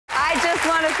just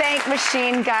want to thank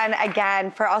Machine Gun again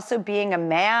for also being a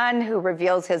man who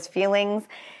reveals his feelings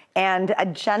and a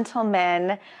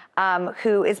gentleman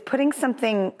who is putting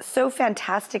something so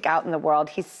fantastic out in the world.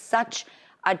 He's such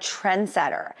a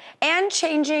trendsetter and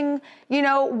changing, you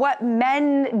know, what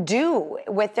men do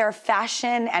with their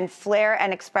fashion and flair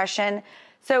and expression.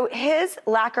 So his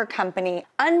lacquer company,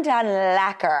 Undone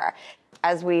Lacquer,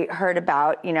 as we heard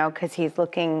about, you know, because he's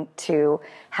looking to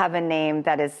have a name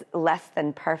that is less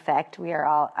than perfect. We are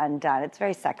all undone. It's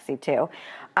very sexy, too.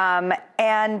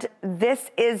 And this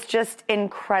is just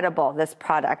incredible, this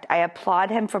product. I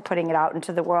applaud him for putting it out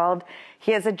into the world.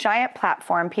 He has a giant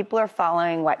platform. People are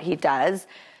following what he does.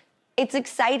 It's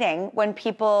exciting when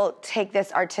people take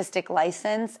this artistic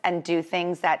license and do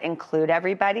things that include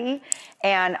everybody.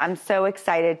 And I'm so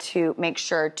excited to make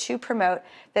sure to promote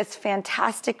this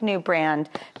fantastic new brand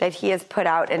that he has put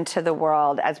out into the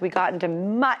world. As we got into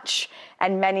much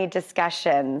and many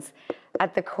discussions,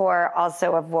 at the core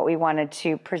also of what we wanted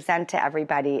to present to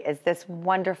everybody is this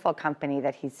wonderful company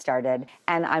that he started.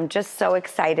 And I'm just so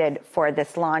excited for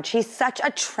this launch. He's such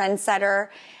a trendsetter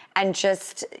and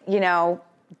just, you know,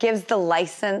 gives the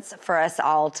license for us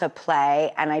all to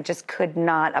play, and I just could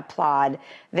not applaud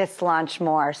this launch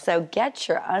more. So get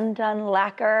your Undone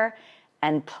Lacquer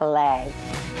and play.